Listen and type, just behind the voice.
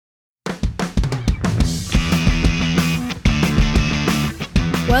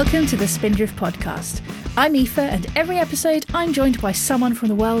Welcome to the Spindrift podcast. I'm Aoife, and every episode I'm joined by someone from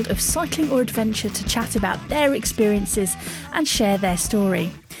the world of cycling or adventure to chat about their experiences and share their story.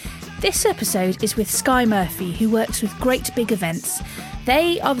 This episode is with Skye Murphy, who works with Great Big Events.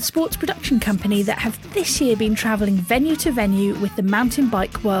 They are the sports production company that have this year been travelling venue to venue with the Mountain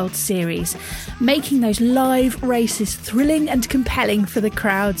Bike World Series, making those live races thrilling and compelling for the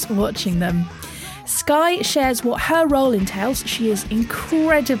crowds watching them. Skye shares what her role entails. She is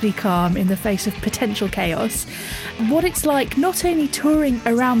incredibly calm in the face of potential chaos. What it's like not only touring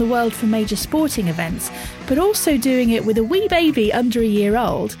around the world for major sporting events, but also doing it with a wee baby under a year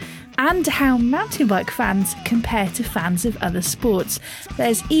old, and how mountain bike fans compare to fans of other sports.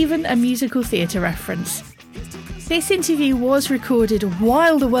 There's even a musical theatre reference. This interview was recorded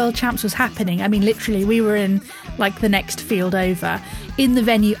while the World Champs was happening. I mean, literally, we were in the next field over in the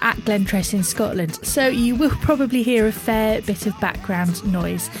venue at Glentress in Scotland. So you will probably hear a fair bit of background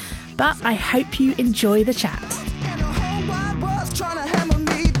noise. But I hope you enjoy the chat.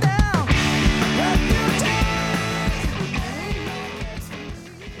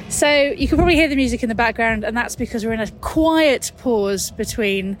 So you can probably hear the music in the background, and that's because we're in a quiet pause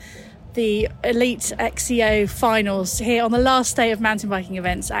between the Elite XCO finals here on the last day of mountain biking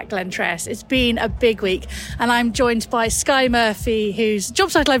events at Glentress. It's been a big week, and I'm joined by Skye Murphy, whose job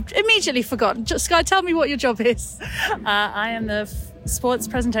title I've immediately forgotten. Skye, tell me what your job is. I am the sports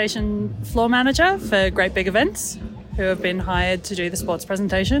presentation floor manager for Great Big Events, who have been hired to do the sports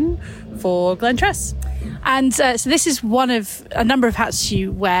presentation for Glentress. And so this is one of a number of hats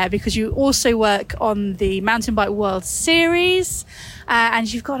you wear, because you also work on the Mountain Bike World Series,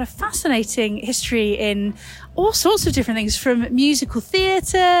 and you've got a fascinating history in all sorts of different things, from musical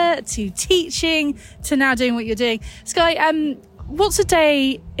theatre to teaching to now doing what you're doing. Skye, what's a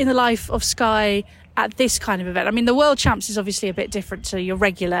day in the life of Skye at this kind of event? I mean, the World Champs is obviously a bit different to your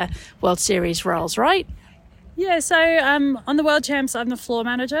regular World Series roles, right? Yeah, so on the World Champs, I'm the floor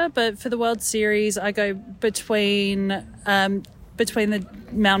manager, but for the World Series, I go between the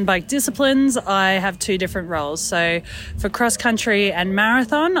mountain bike disciplines. I have two different roles. So for cross country and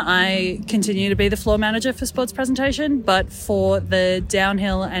marathon, I continue to be the floor manager for sports presentation, but for the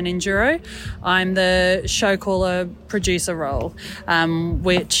downhill and enduro, I'm the show caller producer role,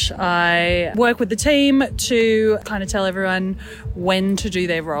 which I work with the team to kind of tell everyone when to do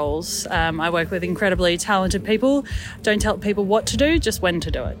their roles. I work with incredibly talented people. Don't tell people what to do, just when to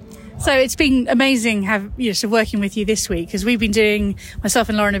do it. So it's been amazing working with you this week, because myself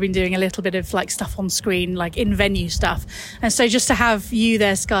and Lauren have been doing a little bit of stuff on screen, in venue stuff. And so just to have you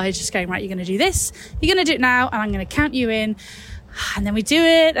there, Skye, just going, right, you're going to do this, you're going to do it now, and I'm going to count you in. And then we do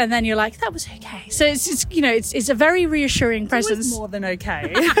it, and then you're like, that was okay. So it's a very reassuring presence. It was more than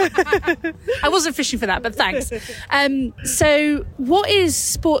okay. I wasn't fishing for that, but thanks. So what is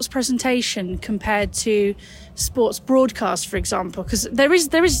sports presentation compared to sports broadcast, for example? Because there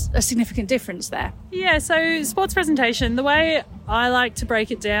is a significant difference there. Yeah, so sports presentation, the way I like to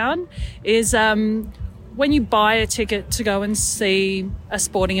break it down is when you buy a ticket to go and see a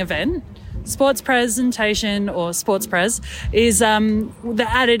sporting event, sports presentation or sports pres is the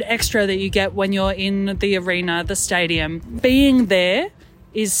added extra that you get when you're in the arena, the stadium. Being there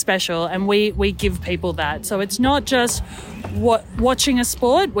is special, and we give people that. So it's not just watching a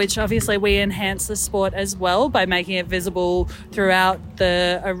sport, which obviously we enhance the sport as well by making it visible throughout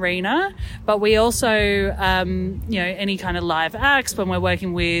the arena, but we also any kind of live acts. When we're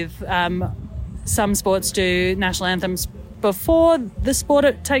working with some sports do national anthems before the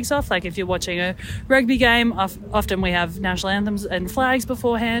sport takes off. If you're watching a rugby game, often we have national anthems and flags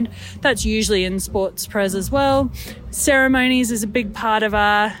beforehand. That's usually in sports pres as well. Ceremonies is a big part of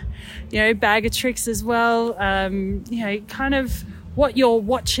our, bag of tricks as well. Kind of what you're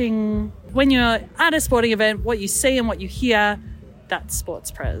watching when you're at a sporting event, what you see and what you hear, that's sports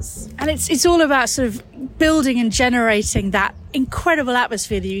pres. And it's all about sort of building and generating that incredible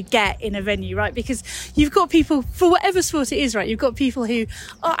atmosphere that you get in a venue, right? Because you've got people, for whatever sport it is, right? You've got people who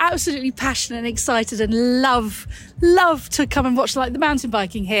are absolutely passionate and excited and love to come and watch the mountain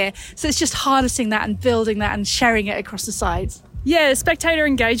biking here. So it's just harnessing that and building that and sharing it across the sides. Yeah, spectator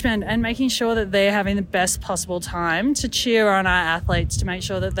engagement and making sure that they're having the best possible time to cheer on our athletes to make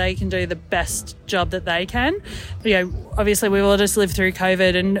sure that they can do the best job that they can. Obviously we've all just lived through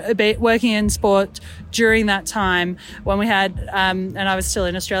COVID and working in sport during that time when we had, and I was still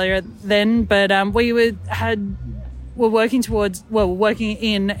in Australia then, but we had were working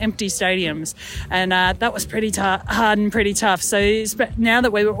in empty stadiums, and that was pretty hard and pretty tough. So now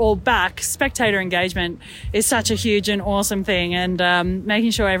that we were all back, spectator engagement is such a huge and awesome thing, and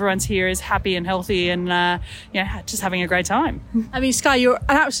making sure everyone's here is happy and healthy and just having a great time. I mean, Skye, you're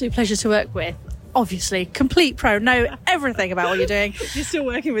an absolute pleasure to work with. Obviously, complete pro, know everything about what you're doing. You're still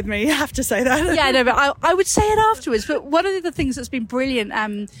working with me, you have to say that. Yeah, no, but I would say it afterwards. But one of the things that's been brilliant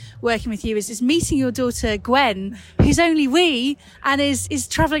working with you is meeting your daughter, Gwen, who's only wee and is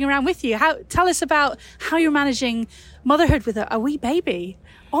travelling around with you. Tell us about how you're managing motherhood with a wee baby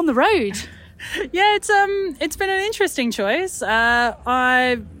on the road. Yeah, it's been an interesting choice.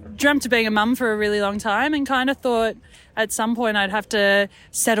 I dreamt of being a mum for a really long time and kind of thought at some point I'd have to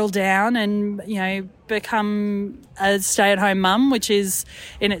settle down and, become a stay-at-home mum, which is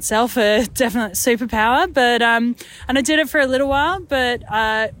in itself a definite superpower. But and I did it for a little while, but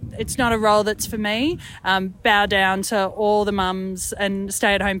it's not a role that's for me. Bow down to all the mums and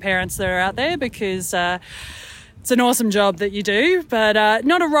stay-at-home parents that are out there, because it's an awesome job that you do, but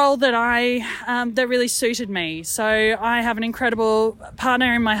not a role that that really suited me. So I have an incredible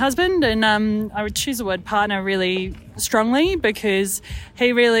partner in my husband, and I would choose the word partner really strongly because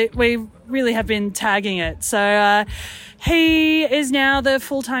we really have been tagging it. So he is now the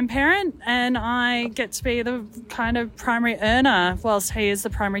full-time parent, and I get to be the kind of primary earner whilst he is the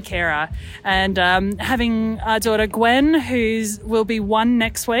primary carer. And having our daughter Gwen, who will be 1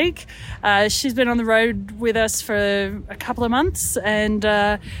 next week, she's been on the road with us for a couple of months, and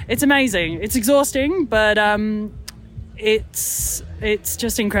it's amazing. It's exhausting, but it's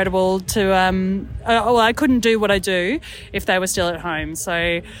just incredible to I couldn't do what I do if they were still at home.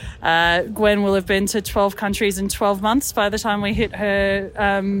 So Gwen will have been to 12 countries in 12 months by the time we hit her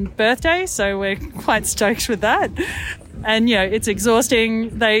birthday, so we're quite stoked with that. And it's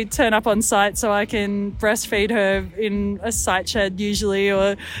exhausting. They turn up on site so I can breastfeed her in a site shed usually,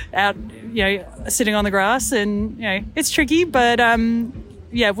 or out sitting on the grass, and it's tricky, but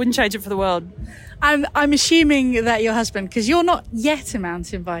wouldn't change it for the world. I'm assuming that your husband, because you're not yet a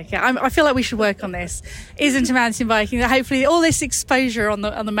mountain biker, I feel like we should work on this, is into mountain biking. That hopefully all this exposure on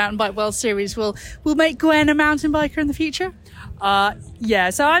the Mountain Bike World Series will make Gwen a mountain biker in the future. So I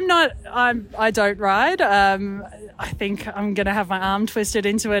don't ride. I think I'm going to have my arm twisted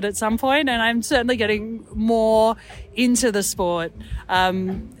into it at some point, and I'm certainly getting more into the sport.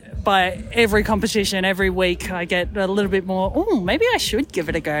 By every competition, every week, I get a little bit more, maybe I should give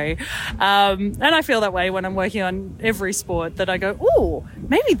it a go. And I feel that way when I'm working on every sport, that I go,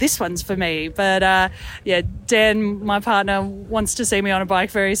 maybe this one's for me. But Dan, my partner, wants to see me on a bike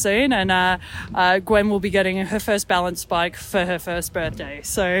very soon, and Gwen will be getting her first balance bike for her first birthday.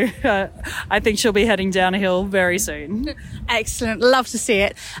 So I think she'll be heading down a hill very soon. Excellent. Love to see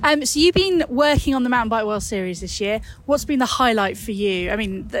it. So you've been working on the Mountain Bike World Series this year. What's been the highlight for you? I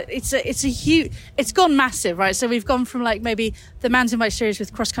mean, it's gone massive, right? So we've gone from maybe the mountain bike series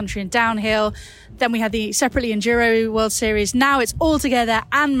with cross country and downhill, then we had the separately enduro World Series. Now it's all together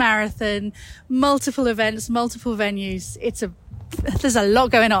and marathon, multiple events, multiple venues. There's a lot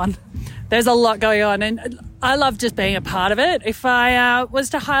going on. There's a lot going on, and I love just being a part of it. If I was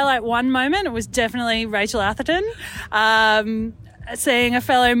to highlight one moment, it was definitely Rachel Atherton, seeing a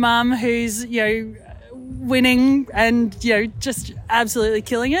fellow mum who's winning and just absolutely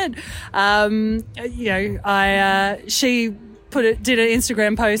killing it. She did an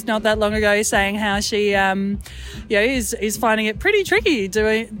Instagram post not that long ago saying how she is finding it pretty tricky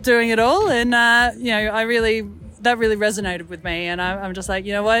doing it all, and that really resonated with me, and I'm just like,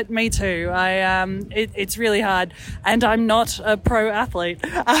 you know what, me too. It's really hard, and I'm not a pro athlete,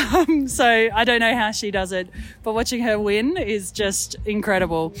 so I don't know how she does it, but watching her win is just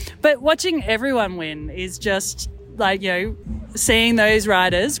incredible. But watching everyone win is just seeing those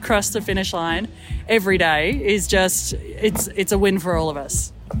riders cross the finish line every day is just, it's a win for all of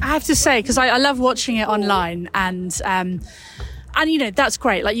us. I have to say, because I love watching it online, and that's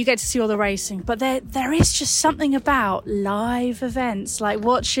great. You get to see all the racing, but there is just something about live events,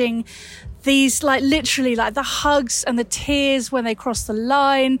 watching these, literally, the hugs and the tears when they cross the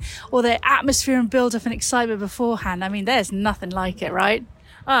line, or the atmosphere and build up and excitement beforehand. I mean, there's nothing like it, right?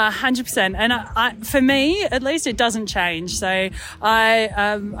 100%. And for me, at least, it doesn't change. So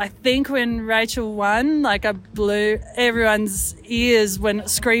I think when Rachel won, I blew everyone's ears when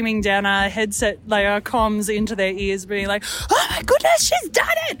screaming down our headset, our comms into their ears, being like, "Oh my goodness, she's done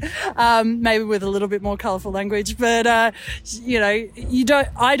it!" Maybe with a little bit more colourful language, but I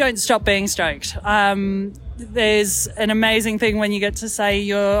don't stop being stoked. There's an amazing thing when you get to say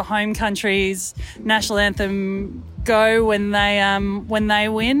your home country's national anthem go when they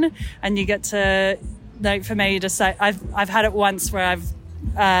win, and you get to like for me to say, I've had it once where I've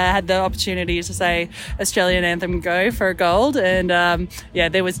had the opportunity to say Australian anthem go for gold, and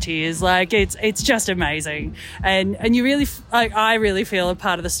there was tears. Like it's just amazing, and you really I really feel a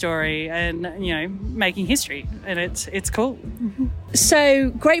part of the story, and making history, and it's cool.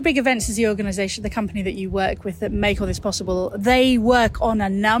 So Great Big Events is the organisation, the company that you work with that make all this possible. They work on a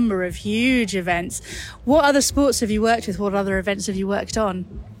number of huge events. What other sports have you worked with? What other events have you worked on?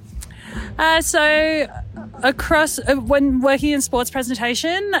 So across when working in sports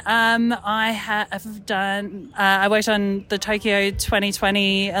presentation, I have done. I worked on the Tokyo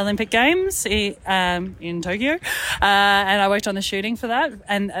 2020 Olympic Games in Tokyo, and I worked on the shooting for that.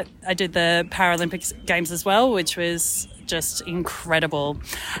 And I did the Paralympic Games as well, which was just incredible.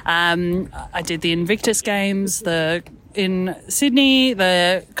 I did the Invictus Games, in Sydney,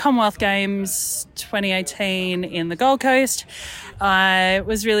 the Commonwealth Games 2018 in the Gold Coast. I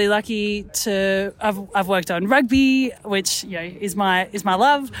was really lucky to. I've worked on rugby, which is my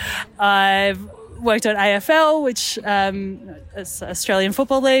love. I've worked on AFL, which is Australian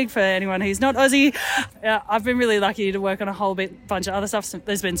Football League for anyone who's not Aussie. I've been really lucky to work on a whole bunch of other stuff.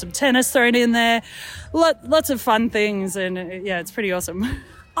 There's been some tennis thrown in there, lots of fun things, and it's pretty awesome.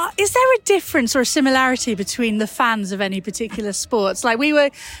 Is there a difference or a similarity between the fans of any particular sports? Like we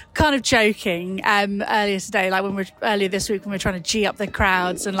were kind of joking earlier today, earlier this week when we were trying to G up the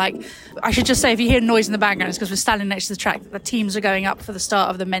crowds, and I should just say, if you hear noise in the background, it's because we're standing next to the track. The teams are going up for the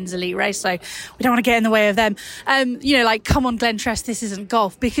start of the men's elite race, so we don't want to get in the way of them. Come on, Glentress, this isn't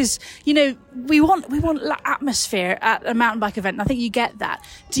golf, because we want atmosphere at a mountain bike event, and I think you get that.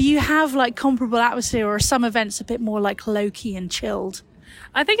 Do you have comparable atmosphere, or are some events a bit more low key and chilled?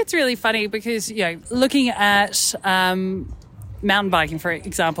 I think it's really funny because, looking at mountain biking, for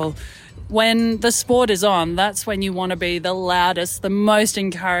example, when the sport is on, that's when you want to be the loudest, the most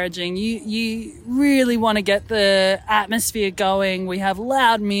encouraging. You really want to get the atmosphere going. We have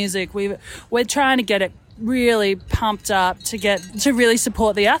loud music. We're trying to get it really pumped up to really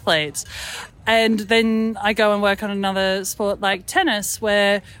support the athletes. And then I go and work on another sport like tennis,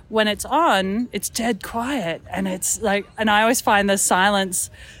 where when it's on, it's dead quiet. And and I always find the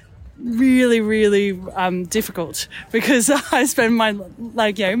silence really, really difficult, because I spend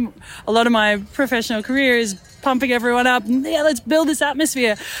a lot of my professional career is pumping everyone up. And, let's build this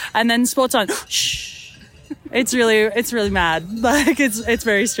atmosphere. And then sport's on. Shh. It's really mad. It's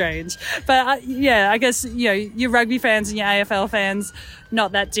very strange. But I guess, your rugby fans and your AFL fans,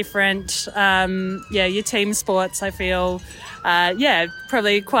 not that different. Your team sports, I feel,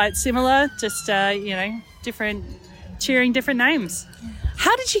 probably quite similar, just, different, cheering different names.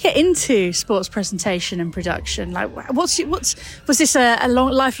 How did you get into sports presentation and production? Was this a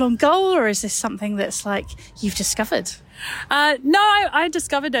lifelong goal, or is this something that's you've discovered? No, I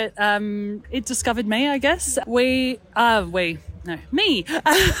discovered it. It discovered me, I guess. Me.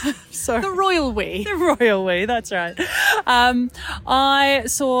 Sorry. The royal we. The royal we, that's right. I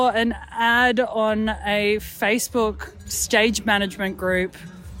saw an ad on a Facebook stage management group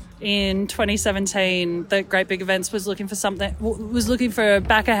in 2017 that Great Big Events was looking for a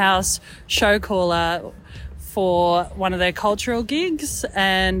back of house show caller for one of their cultural gigs,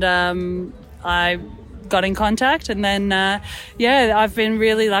 and I got in contact, and then I've been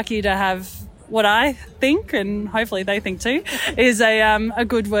really lucky to have what I think, and hopefully they think too, is a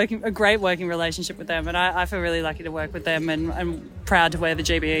great working relationship with them, and I feel really lucky to work with them, and I'm proud to wear the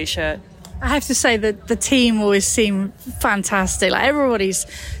GBE shirt. I have to say that the team always seem fantastic. Everybody's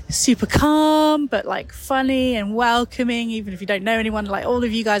super calm, but funny and welcoming, even if you don't know anyone. All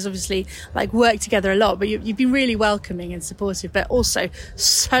of you guys obviously work together a lot, but you've been really welcoming and supportive, but also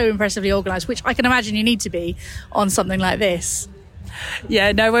so impressively organised, which I can imagine you need to be on something like this.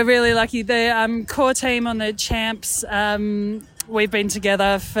 Yeah, no, we're really lucky. The core team on the champs, we've been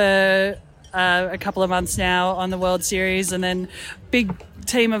together for a couple of months now on the World Series, and then big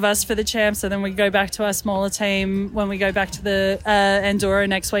team of us for the champs, and then we go back to our smaller team when we go back to the Andorra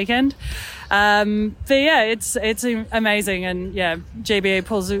next weekend. It's amazing, and GBA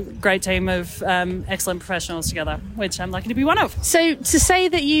pulls a great team of excellent professionals together, which I'm lucky to be one of. So to say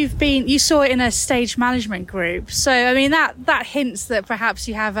that you saw it in a stage management group, so I mean that hints that perhaps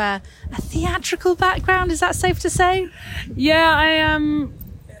you have a theatrical background. Is that safe to say? Yeah, I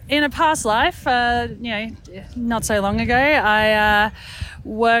in a past life, not so long ago, I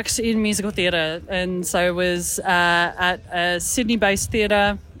worked in musical theatre, and so was at a Sydney-based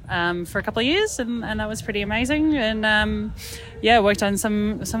theatre for a couple of years, and that was pretty amazing. And worked on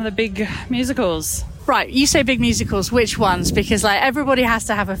some of the big musicals. Right, you say big musicals. Which ones? Because everybody has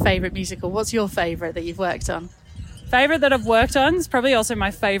to have a favourite musical. What's your favourite that you've worked on? Favourite that I've worked on is probably also my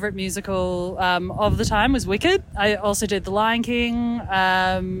favourite musical of the time was Wicked. I also did The Lion King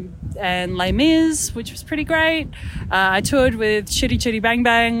and Les Mis, which was pretty great. I toured with Chitty Chitty Bang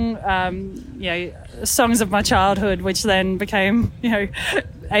Bang, songs of my childhood, which then became,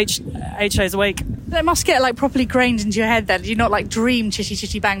 8 shows a week. That must get like properly grained into your head then. Do you not like dream Chitty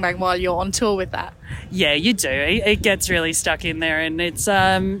Chitty Bang Bang while you're on tour with that? Yeah, you do. It gets really stuck in there, and it's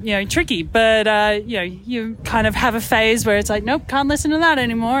tricky. But you kind of have a phase where it's like, nope, can't listen to that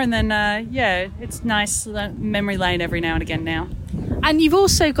anymore. And then it's nice memory lane every now and again now. And you've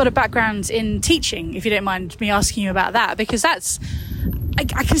also got a background in teaching, if you don't mind me asking you about that, because that's.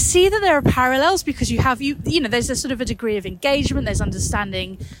 I can see that there are parallels because there's a sort of a degree of engagement, there's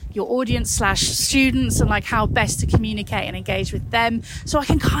understanding your audience / students and like how best to communicate and engage with them. So I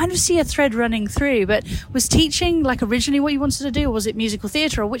can kind of see a thread running through. But was teaching like originally what you wanted to do, or was it musical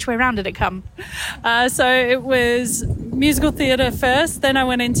theatre, or which way around did it come? So it was musical theatre first, then I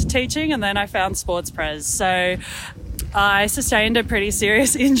went into teaching, and then I found sports pres. So I sustained a pretty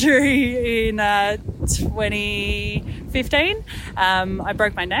serious injury in 2015. I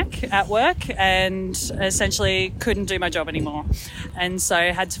broke my neck at work and essentially couldn't do my job anymore. And so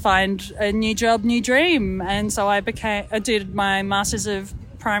I had to find a new job, new dream. And so I did my Masters of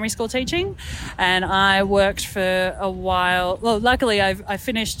Primary School Teaching, and I worked for a while. Well, luckily I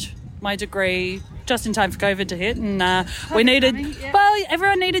finished my degree just in time for COVID to hit, and everyone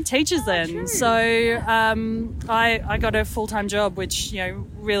needed teachers then. True. So I got a full-time job, which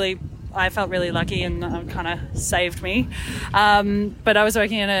really I felt really lucky and kind of saved me. But I was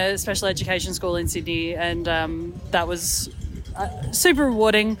working in a special education school in Sydney, and that was super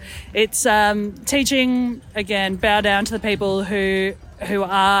rewarding. It's teaching, again, bow down to the people who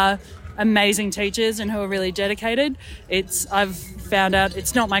are amazing teachers and who are really dedicated. I've found out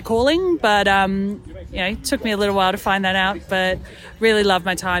it's not my calling, but it took me a little while to find that out, but really love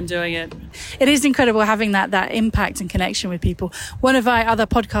my time doing it. It is incredible having that impact and connection with people. One of our other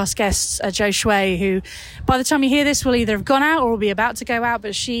podcast guests, Jo Shui, who by the time you hear this will either have gone out or will be about to go out,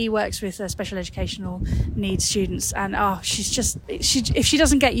 but she works with special educational needs students, and if she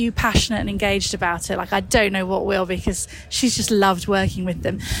doesn't get you passionate and engaged about it, like I don't know what will, because she's just loved working with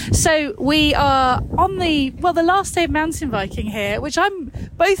them. So we are on the last day of mountain biking here, which I'm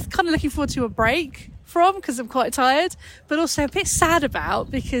both kind of looking forward to a break from because I'm quite tired, but also a bit sad about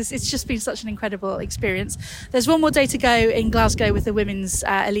because it's just been such an incredible experience. There's one more day to go in Glasgow with the women's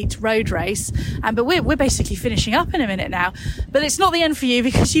elite road race, but we're basically finishing up in a minute now. But it's not the end for you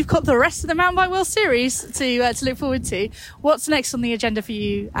because you've got the rest of the Mountain Bike World Series to look forward to. What's next on the agenda for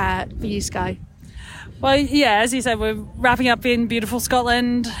you, Skye? Well, yeah, as you said, we're wrapping up in beautiful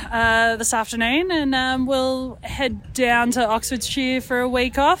Scotland this afternoon, and we'll head down to Oxfordshire for a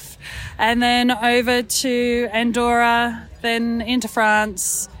week off, and then over to Andorra, then into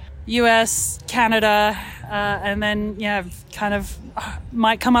France, US, Canada, and then, kind of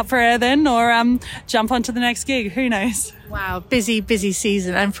might come up for air then, or jump onto the next gig. Who knows? Wow, busy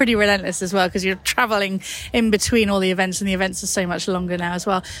season, and pretty relentless as well because you're travelling in between all the events, and the events are so much longer now as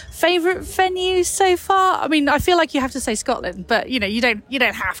well. Favourite venue so far? I mean, I feel like you have to say Scotland, but you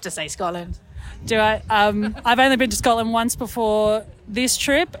don't have to say Scotland. Do I? I've only been to Scotland once before this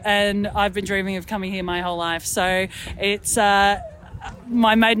trip, and I've been dreaming of coming here my whole life. So it's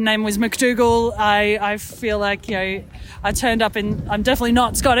my maiden name was McDougall. I feel like I turned up in. I'm definitely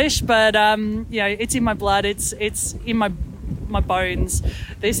not Scottish, but it's in my blood. It's in my bones.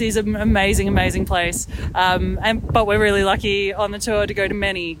 This is an amazing place, but we're really lucky on the tour to go to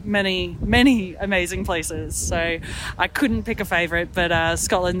many amazing places. So I couldn't pick a favourite, but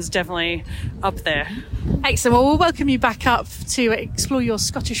Scotland's definitely up there. Excellent. Well, we'll welcome you back up to explore your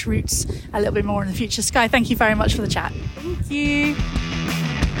Scottish roots a little bit more in the future. Skye, thank you very much for the chat. Thank you.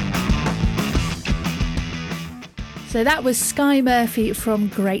 So that was Skye Murphy from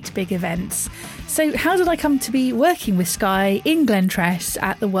Great Big Events. So how did I come to be working with Skye in Glentress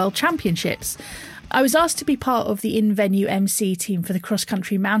at the World Championships? I was asked to be part of the in-venue MC team for the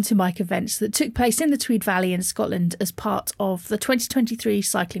cross-country mountain bike events that took place in the Tweed Valley in Scotland as part of the 2023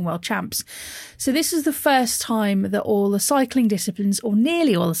 Cycling World Champs. So this was the first time that all the cycling disciplines, or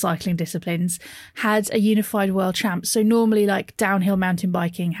nearly all the cycling disciplines, had a unified World Champs. So normally, like downhill mountain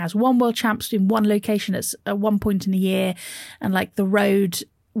biking has one World Champs in one location at one point in the year, and like the road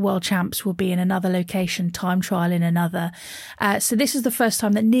World Champs will be in another location, time trial in another. So this is the first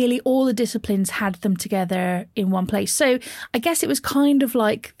time that nearly all the disciplines had them together in one place. So I guess it was kind of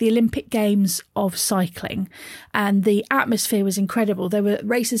like the Olympic Games of cycling, and the atmosphere was incredible. There were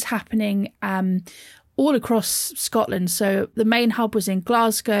races happening all across Scotland. So the main hub was in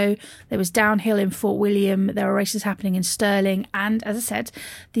Glasgow, there was downhill in Fort William, there were races happening in Stirling, and as I said,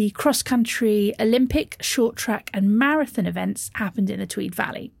 the cross-country Olympic, short track and marathon events happened in the Tweed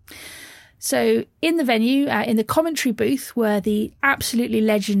Valley. So in the venue, in the commentary booth, were the absolutely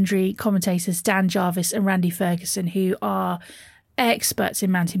legendary commentators Dan Jarvis and Randy Ferguson, who are experts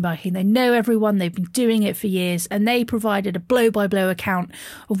in mountain biking. They know everyone, they've been doing it for years, and they provided a blow-by-blow account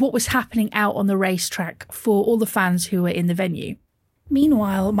of what was happening out on the racetrack for all the fans who were in the venue.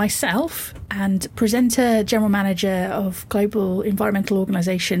 Meanwhile, myself and presenter, general manager of global environmental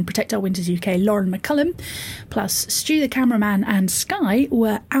organisation Protect Our Winters UK, Lauren McCullum, plus Stu the cameraman and Skye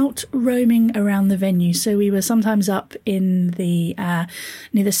were out roaming around the venue. So we were sometimes up in the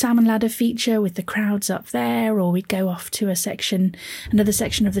near the Salmon Ladder feature with the crowds up there, or we'd go off to another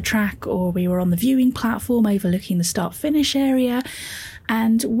section of the track, or we were on the viewing platform overlooking the start-finish area.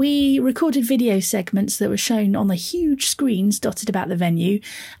 And we recorded video segments that were shown on the huge screens dotted about the venue,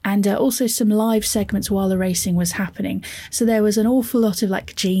 and also some live segments while the racing was happening. So there was an awful lot of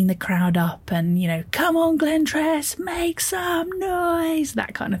like geeing the crowd up and, come on Glentress, make some noise,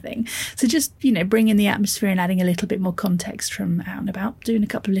 that kind of thing. So just, bringing the atmosphere and adding a little bit more context from out and about, doing a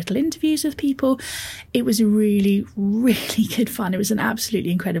couple of little interviews with people. It was really, really good fun. It was an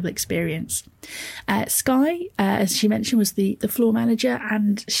absolutely incredible experience. Skye, as she mentioned, was the floor manager,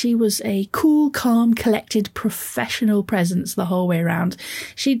 and she was a cool, calm, collected, professional presence the whole way around.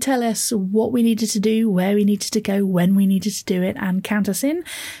 She'd tell us what we needed to do, where we needed to go, when we needed to do it, and count us in.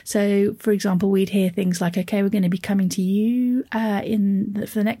 So, for example, we'd hear things like, okay, we're going to be coming to you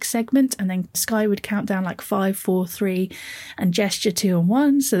for the next segment, and then Skye would count down like 5, 4, 3, and gesture 2 and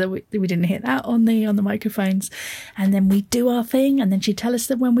 1, so that we didn't hear that on the microphones. And then we'd do our thing, and then she'd tell us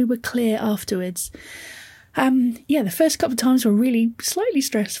that when we were clear afterwards. The first couple of times were really slightly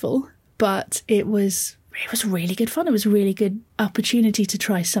stressful, but it was really good fun. It was a really good opportunity to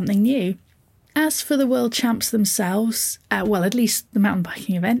try something new. As for the world champs themselves, at least the mountain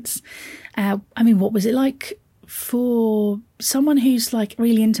biking events, what was it like for someone who's like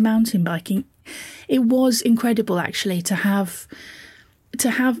really into mountain biking? It was incredible actually to have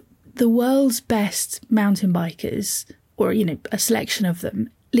the world's best mountain bikers, or a selection of them,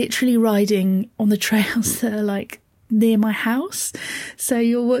 literally riding on the trails that are like near my house. So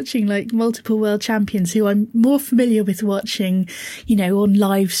you're watching like multiple world champions who I'm more familiar with watching, on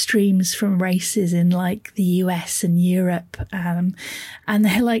live streams from races in like the US and Europe. And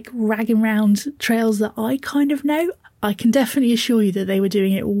they're like ragging around trails that I kind of know. I can definitely assure you that they were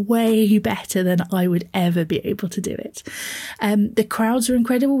doing it way better than I would ever be able to do it. The crowds were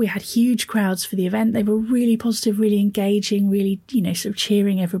incredible. We had huge crowds for the event. They were really positive, really engaging, really, sort of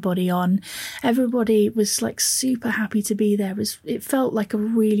cheering everybody on. Everybody was like super happy to be there. It felt like a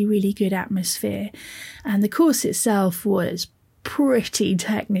really, really good atmosphere. And the course itself was pretty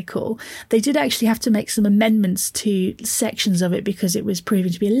technical. They did actually have to make some amendments to sections of it because it was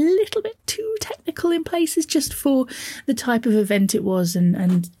proving to be a little bit too technical in places, just for the type of event it was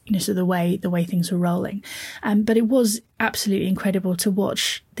and so the way things were rolling. But it was absolutely incredible to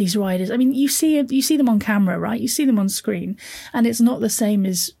watch these riders. I mean, you see them on camera, right? You see them on screen, and it's not the same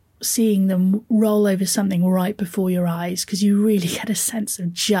as seeing them roll over something right before your eyes, because you really get a sense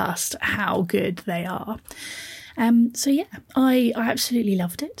of just how good they are. I absolutely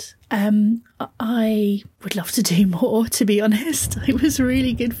loved it. I would love to do more, to be honest. It was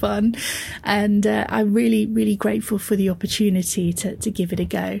really good fun, and I'm really, really grateful for the opportunity to give it a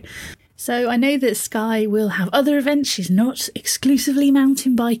go. So I know that Skye will have other events. She's not exclusively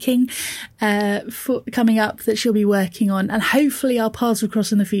mountain biking coming up that she'll be working on. And hopefully our paths will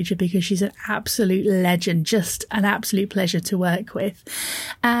cross in the future, because she's an absolute legend, just an absolute pleasure to work with.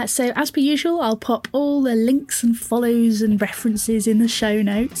 So as per usual, I'll pop all the links and follows and references in the show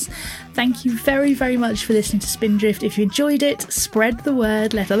notes. Thank you very, very much for listening to Spindrift. If you enjoyed it, spread the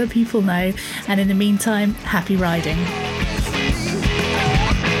word, let other people know. And in the meantime, happy riding.